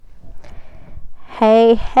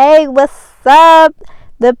Hey, what's up?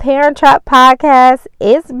 The Parent Trap Podcast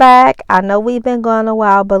is back. I know we've been gone a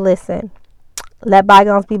while, but listen, let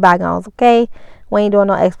bygones be bygones, okay? We ain't doing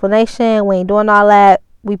no explanation. We ain't doing all that.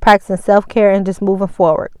 We practicing self-care and just moving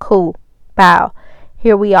forward. Cool. Bow.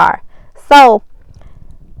 Here we are. So,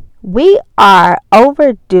 we are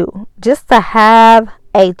overdue just to have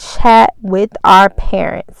a chat with our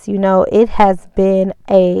parents. You know, it has been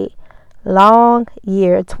a long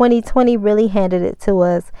year. 2020 really handed it to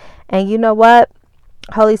us. And you know what?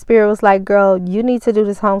 Holy Spirit was like, girl, you need to do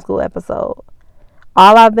this homeschool episode.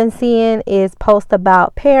 All I've been seeing is posts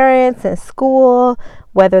about parents and school,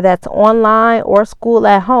 whether that's online or school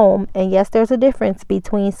at home. And yes, there's a difference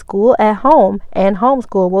between school at home and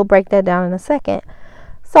homeschool. We'll break that down in a second.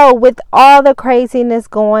 So with all the craziness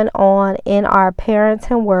going on in our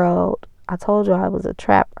parenting world, I told you I was a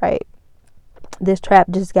trap, right? This trap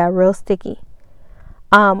just got real sticky.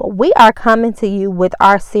 We are coming to you with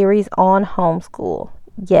our series on homeschool.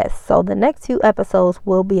 Yes, so the next few episodes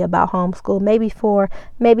will be about homeschool. Maybe 4,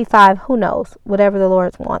 maybe 5, who knows? Whatever the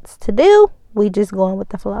Lord wants to do, we just going with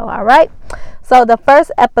the flow, all right? So the first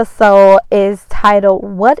episode is titled,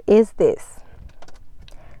 What is this?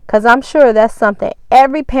 Because I'm sure that's something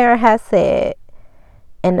every parent has said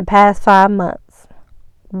in the past 5 months.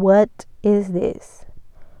 What is this?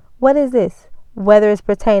 What is this? Whether it's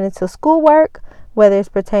pertaining to schoolwork, whether it's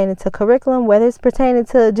pertaining to curriculum, whether it's pertaining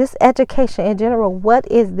to just education in general, what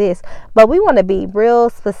is this? But we want to be real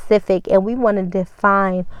specific and we want to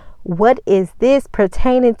define what is this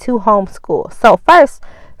pertaining to homeschool. So first,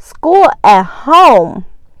 school at home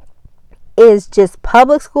is just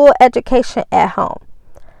public school education at home,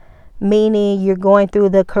 meaning you're going through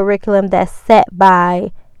the curriculum that's set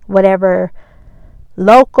by whatever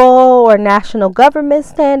local or national government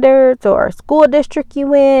standards or school district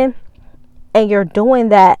you in, and you're doing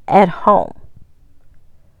that at home.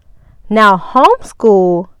 Now,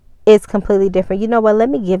 homeschool is completely different. You know what? Let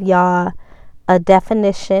me give y'all a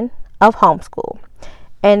definition of homeschool.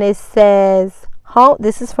 And it says,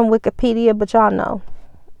 this is from Wikipedia, but y'all know,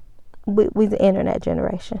 we the internet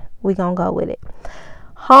generation. We gonna go with it.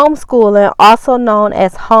 Homeschooling, also known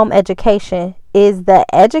as home education, is the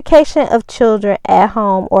education of children at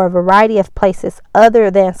home or a variety of places other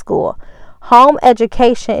than school. Home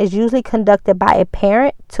education is usually conducted by a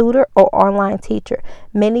parent, tutor, or online teacher.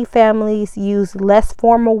 Many families use less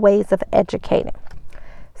formal ways of educating.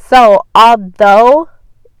 So, although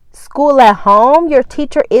school at home, your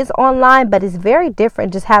teacher is online, but it's very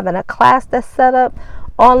different just having a class that's set up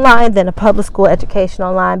online than a public school education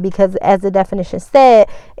online, because as the definition said,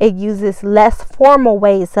 it uses less formal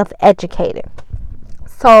ways of educating.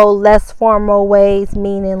 So less formal ways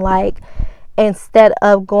meaning like instead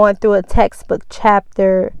of going through a textbook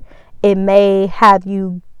chapter, it may have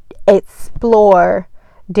you explore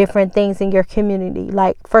different things in your community.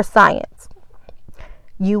 Like for science,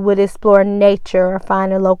 you would explore nature or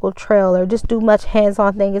find a local trail or just do much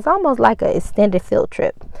hands-on thing. It's almost like an extended field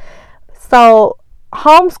trip. So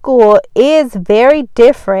homeschool is very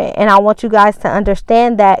different, and I want you guys to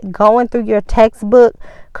understand that going through your textbook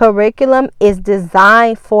curriculum is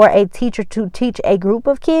designed for a teacher to teach a group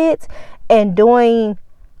of kids, and doing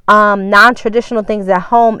non-traditional things at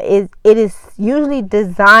home it is usually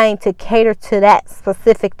designed to cater to that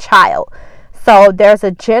specific child. So there's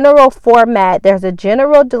a general format, there's a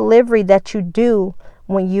general delivery that you do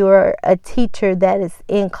when you're a teacher that is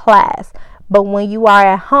in class. But when you are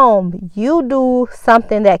at home, you do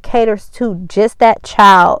something that caters to just that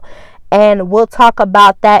child. And we'll talk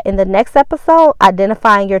about that in the next episode,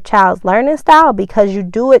 identifying your child's learning style, because you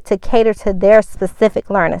do it to cater to their specific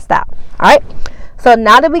learning style. All right. So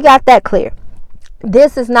now that we got that clear,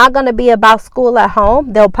 this is not going to be about school at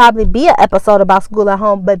home. There'll probably be an episode about school at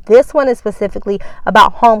home, but this one is specifically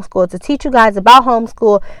about homeschool, to teach you guys about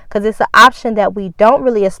homeschool, because it's an option that we don't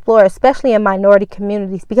really explore, especially in minority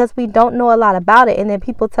communities, because we don't know a lot about it. And then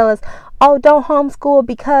people tell us, oh, don't homeschool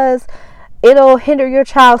because it'll hinder your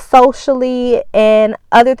child socially and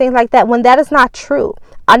other things like that, when that is not true.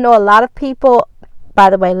 I know a lot of people,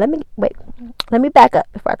 by the way, let me back up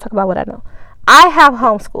before I talk about what I know. I have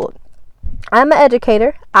homeschooled. I'm an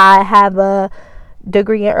educator. I have a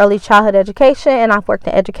degree in early childhood education, and I've worked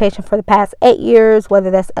in education for the past 8 years, whether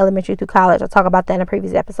that's elementary through college. I'll talk about that in a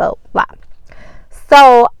previous episode. Blah.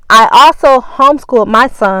 So I also homeschooled my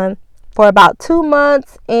son for about 2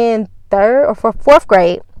 months in 3rd or 4th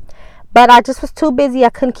grade, but I just was too busy. I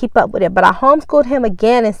couldn't keep up with it. But I homeschooled him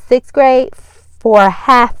again in 6th grade for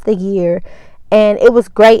half the year. And it was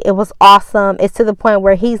great. It was awesome. It's to the point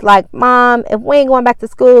where he's like, Mom, if we ain't going back to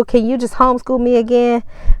school, can you just homeschool me again?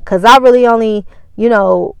 Because I really only,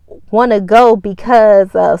 want to go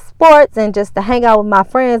because of sports and just to hang out with my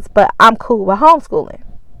friends, but I'm cool with homeschooling.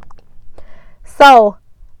 So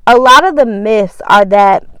a lot of the myths are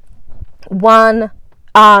that one,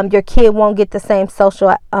 your kid won't get the same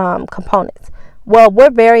social components. Well, we're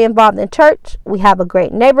very involved in church. We have a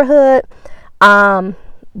great neighborhood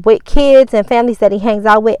with kids and families that he hangs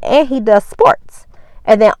out with, and he does sports.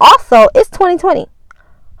 And then also, it's 2020.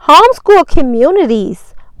 Homeschool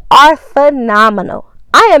communities are phenomenal.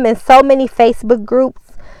 I am in so many Facebook groups.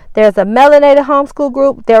 There's a melanated homeschool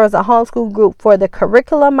group. There is a homeschool group for the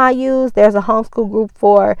curriculum I use. There's a homeschool group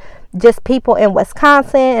for just people in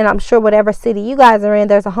Wisconsin. And I'm sure whatever city you guys are in,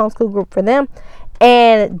 there's a homeschool group for them.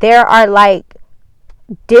 And there are like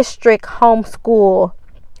district homeschool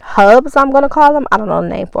hubs, I'm going to call them. I don't know the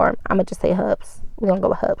name for them. I'm going to just say hubs. We're going to go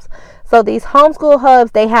with hubs. So these homeschool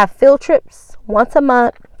hubs, they have field trips once a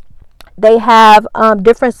month. They have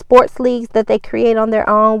different sports leagues that they create on their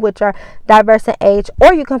own, which are diverse in age,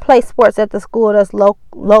 or you can play sports at the school that's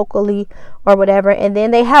locally or whatever. And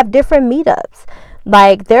then they have different meetups.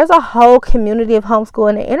 Like, there's a whole community of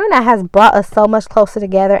homeschooling. The internet has brought us so much closer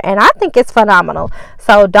together, and I think it's phenomenal.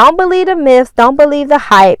 So don't believe the myths, don't believe the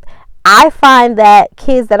hype. I find that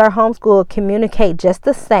kids that are homeschooled communicate just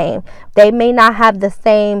the same. They may not have the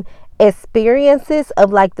same experiences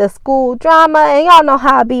of like the school drama, and y'all know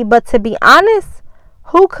how it be, but to be honest,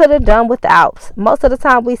 who could have done without? Most of the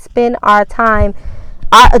time we spend our time,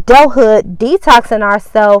 our adulthood, detoxing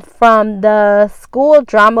ourselves from the school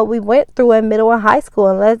drama we went through in middle and high school.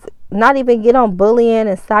 And let's not even get on bullying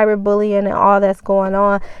and cyberbullying and all that's going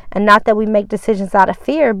on. And not that we make decisions out of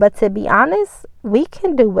fear, but to be honest, we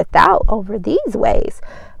can do without over these ways.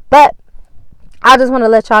 But I just want to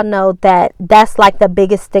let y'all know that that's like the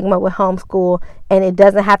biggest stigma with homeschool, and it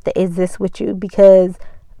doesn't have to exist with you, because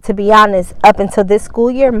to be honest, up until this school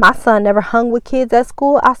year, my son never hung with kids at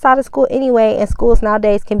school, outside of school anyway, and schools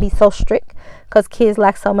nowadays can be so strict because kids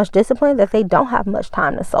lack so much discipline that they don't have much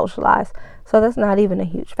time to socialize. So that's not even a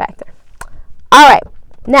huge factor. All right,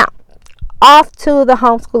 now off to the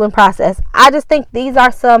homeschooling process. I just think these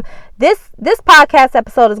are some, this podcast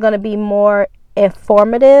episode is going to be more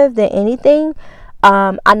informative than anything.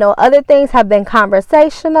 I know other things have been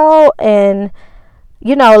conversational and,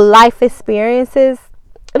 you know, life experiences.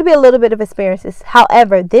 It'll be a little bit of experiences.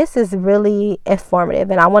 However, this is really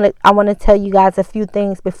informative, and I want to tell you guys a few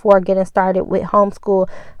things before getting started with homeschool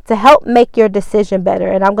to help make your decision better.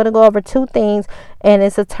 And I'm going to go over two things, and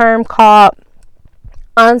it's a term called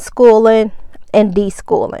unschooling and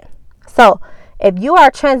deschooling. So, if you are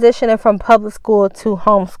transitioning from public school to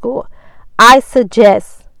homeschool, I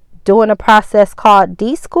suggest doing a process called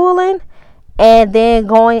deschooling and then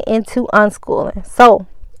going into unschooling. So,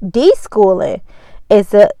 deschooling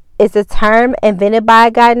is a term invented by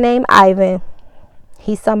a guy named Ivan.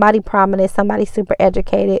 He's somebody prominent, somebody super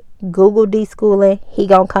educated. Google deschooling, he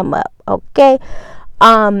gonna come up. Okay.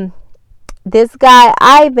 This guy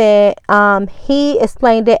Ivan, he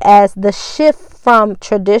explained it as the shift from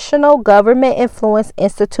traditional government influenced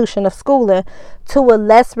institution of schooling to a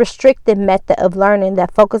less restricted method of learning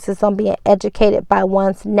that focuses on being educated by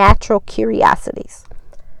one's natural curiosities.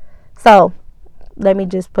 So let me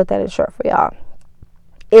just put that in short for y'all.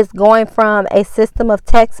 It's going from a system of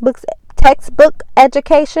textbook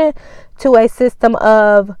education to a system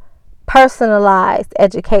of personalized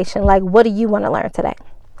education. Like, what do you want to learn today?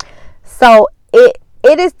 So it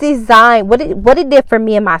is designed, what it did for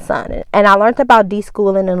me and my son. And I learned about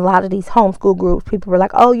deschooling in a lot of these homeschool groups. People were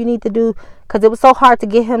like, oh, you need to do, because it was so hard to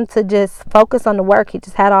get him to just focus on the work. He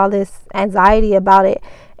just had all this anxiety about it.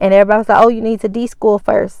 And everybody was like, oh, you need to deschool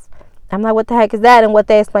first. I'm like, what the heck is that? And what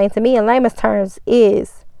they explained to me in layman's terms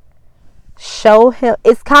is show him,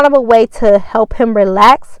 it's kind of a way to help him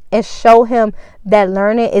relax and show him that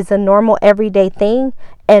learning is a normal everyday thing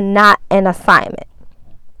and not an assignment.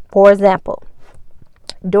 For example,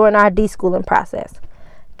 during our deschooling process,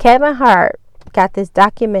 Kevin Hart got this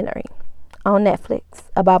documentary on Netflix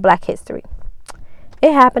about Black History.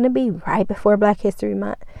 It happened to be right before Black History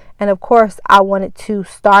Month. And of course, I wanted to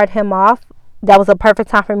start him off. That was a perfect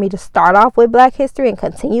time for me to start off with Black History and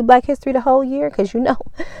continue Black History the whole year, because you know.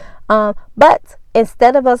 But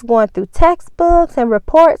instead of us going through textbooks and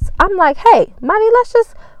reports, I'm like, hey, Marty, let's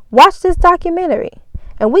just watch this documentary.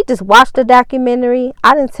 And we just watched the documentary.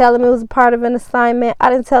 I didn't tell him it was a part of an assignment.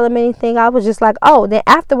 I didn't tell him anything. I was just like, oh. Then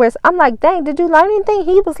afterwards, I'm like, dang, did you learn anything?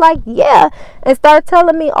 He was like, yeah. And started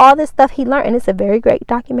telling me all this stuff he learned. And it's a very great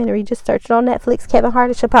documentary. Just search it on Netflix. Kevin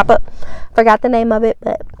Hart, it should pop up. Forgot the name of it,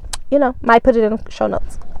 but, you know, might put it in the show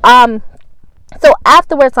notes. So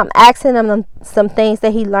afterwards, I'm asking him some things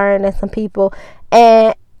that he learned and some people.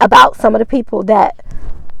 And about some of the people that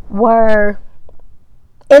were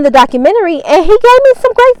in the documentary, and he gave me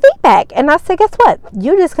some great feedback. And I said, guess what?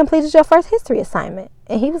 You just completed your first history assignment.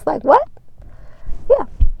 And he was like, what? Yeah.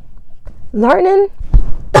 Learning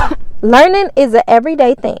is an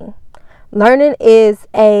everyday thing. Learning is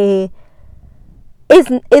it's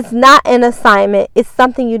not an assignment. It's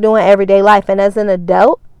something you do in everyday life. And as an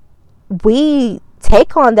adult, we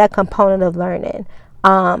take on that component of learning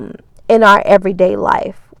in our everyday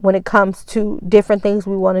life when it comes to different things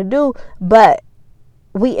we want to do. But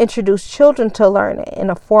we introduce children to learning in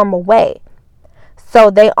a formal way. So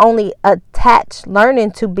they only attach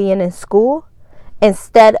learning to being in school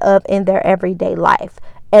instead of in their everyday life.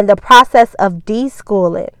 And the process of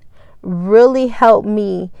deschooling really helped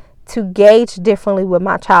me to gauge differently with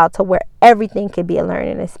my child to where everything can be a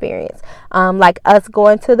learning experience. Like us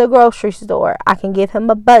going to the grocery store, I can give him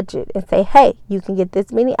a budget and say, hey, you can get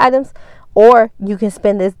this many items or you can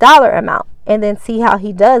spend this dollar amount, and then see how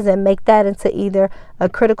he does and make that into either a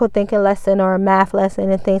critical thinking lesson or a math lesson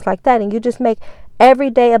and things like that. And you just make every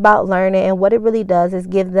day about learning, and what it really does is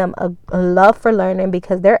give them a love for learning,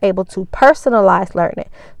 because they're able to personalize learning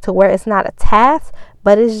to where it's not a task,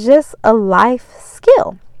 but it's just a life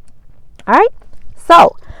skill. All right,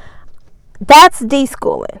 so that's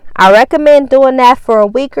deschooling. I recommend doing that for a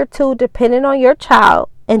week or two, depending on your child,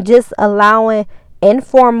 and just allowing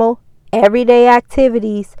informal, everyday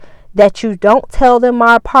activities that you don't tell them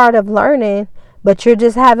are a part of learning, but you're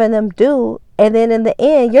just having them do. And then in the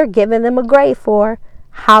end, you're giving them a grade for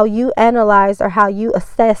how you analyze or how you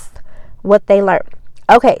assess what they learned.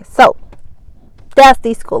 Okay, so that's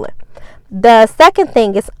deschooling. The second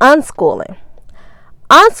thing is unschooling.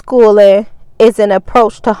 Unschooling is an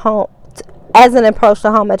approach to home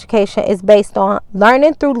education is based on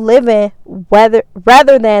learning through living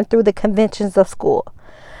rather than through the conventions of school.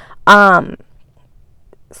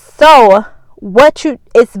 So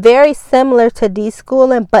it's very similar to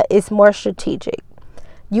deschooling, but it's more strategic.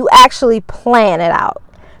 You actually plan it out.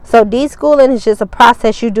 So deschooling is just a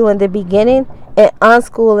process you do in the beginning, and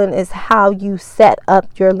unschooling is how you set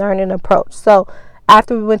up your learning approach. So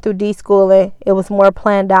after we went through deschooling, it was more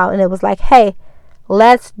planned out, and it was like, hey,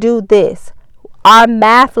 let's do this. Our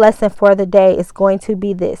math lesson for the day is going to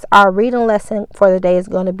be this. Our reading lesson for the day is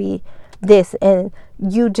going to be this. And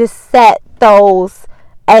you just set those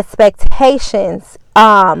expectations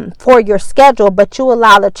for your schedule, but you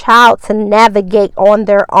allow the child to navigate on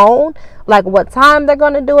their own, like what time they're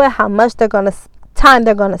going to do it, how much time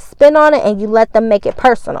they're going to spend on it, and you let them make it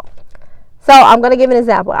personal. So I'm going to give an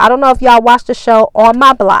example. I don't know if y'all watched the show On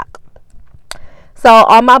My Block. So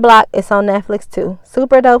On My Block, it's on Netflix too.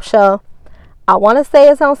 Super dope show. I want to say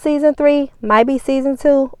it's on season 3, might be season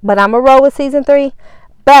 2, but I'm going to roll with season 3.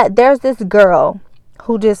 But there's this girl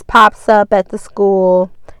who just pops up at the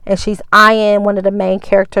school, and she's eyeing one of the main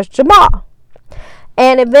characters, Jamal.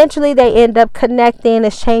 And eventually they end up connecting,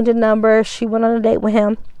 exchanging numbers. She went on a date with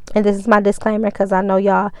him. And this is my disclaimer, because I know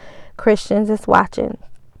y'all Christians is watching.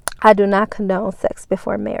 I do not condone sex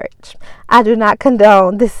before marriage. I do not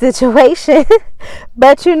condone this situation.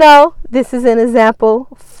 But this is an example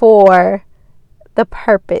for the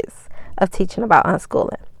purpose of teaching about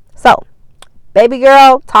unschooling. So, baby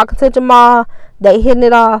girl talking to Jamal, they hitting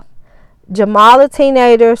it off. Jamal a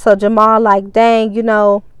teenager, so Jamal like, dang,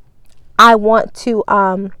 I want to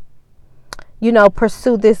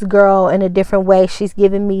pursue this girl in a different way. She's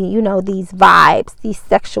giving me, these vibes, these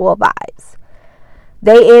sexual vibes.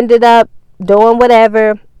 They ended up doing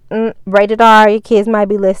whatever. Rated R, your kids might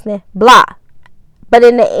be listening. Blah. But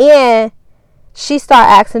in the end, she started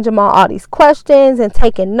asking Jamal all these questions and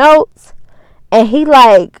taking notes. And he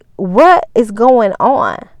like, what is going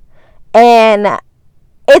on? And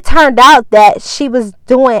it turned out that she was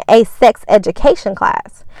doing a sex education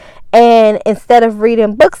class. And instead of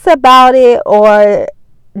reading books about it or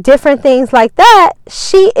different things like that,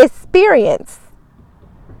 she experienced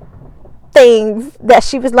things that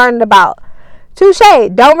she was learning about. Touche.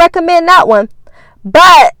 Don't recommend that one.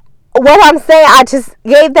 But what I'm saying, I just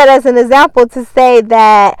gave that as an example to say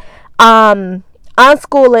that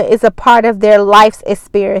unschooling is a part of their life's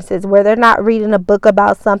experiences, where they're not reading a book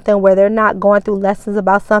about something, where they're not going through lessons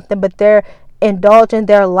about something, but they're indulging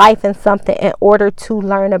their life in something in order to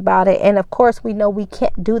learn about it. And of course, we know we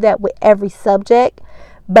can't do that with every subject,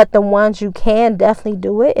 but the ones you can, definitely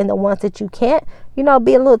do it. And the ones that you can't, be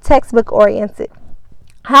a little textbook oriented.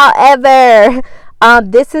 However,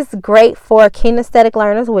 this is great for kinesthetic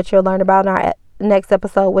learners, which you'll learn about in our next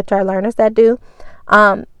episode, which are learners that do,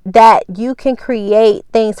 that you can create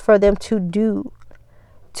things for them to do,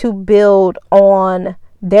 to build on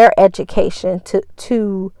their education,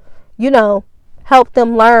 to help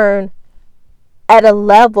them learn at a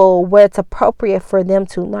level where it's appropriate for them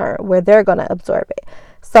to learn, where they're going to absorb it.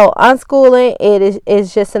 So unschooling,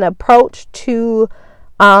 is just an approach to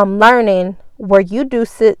learning where you do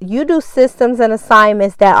systems and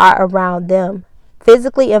assignments that are around them,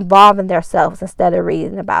 physically involving themselves instead of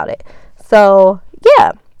reading about it. So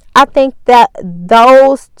yeah, I think that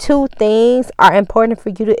those two things are important for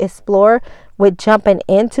you to explore with jumping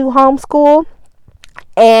into homeschool.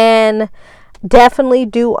 And definitely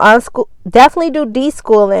do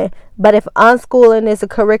deschooling. But if unschooling is a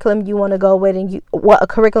curriculum you want to go with, and what a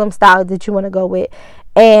curriculum style that you want to go with,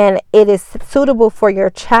 and it is suitable for your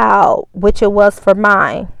child, which it was for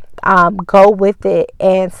mine, go with it.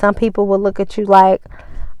 And some people will look at you like,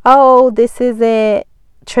 oh, this isn't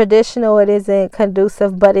traditional, it isn't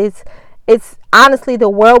conducive, but it's honestly, the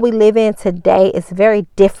world we live in today is very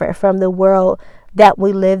different from the world that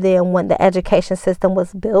we lived in when the education system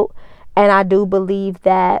was built. And I do believe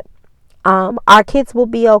that our kids will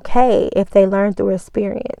be okay if they learn through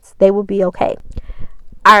experience. They will be okay.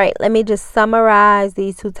 All right, let me just summarize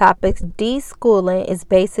these two topics. Deschooling is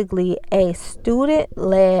basically a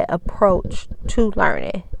student-led approach to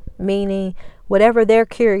learning, meaning whatever they're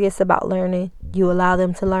curious about learning, you allow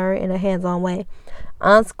them to learn in a hands-on way.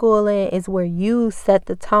 Unschooling is where you set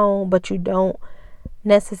the tone, but you don't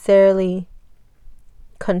necessarily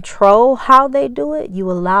control how they do it.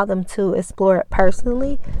 You allow them to explore it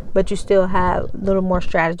personally, but you still have a little more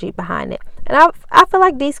strategy behind it. And I feel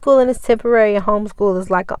like deschooling is temporary and homeschool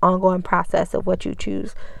is like an ongoing process of what you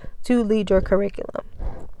choose to lead your curriculum.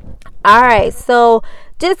 All right, so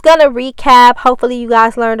just gonna recap. Hopefully you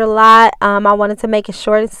guys learned a lot. I wanted to make it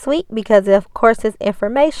short and sweet because of course it's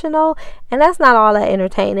informational and that's not all that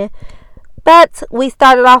entertaining. But we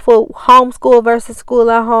started off with homeschool versus school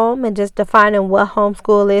at home and just defining what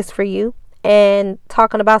homeschool is for you, and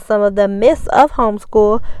talking about some of the myths of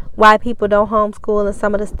homeschool, why people don't homeschool, and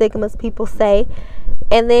some of the stigmas people say.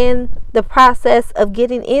 And then the process of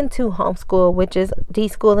getting into homeschool, which is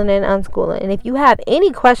deschooling and unschooling. And if you have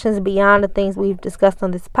any questions beyond the things we've discussed on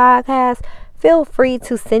this podcast, feel free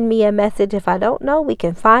to send me a message. If I don't know, we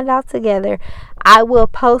can find out together. I will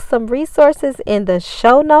post some resources in the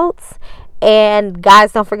show notes. And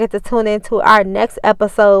guys, don't forget to tune in to our next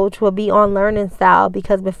episode, which will be on learning style.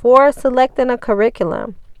 Because before selecting a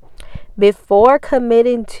curriculum, before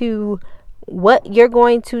committing to what you're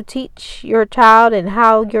going to teach your child and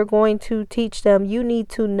how you're going to teach them, you need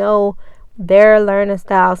to know their learning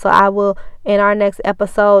style. So I will, in our next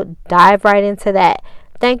episode, dive right into that.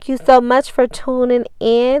 Thank you so much for tuning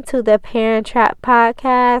in to the Parent Trap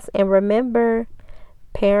podcast. And remember,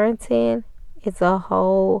 parenting is a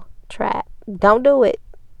whole trap. Don't do it.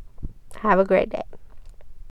 Have a great day.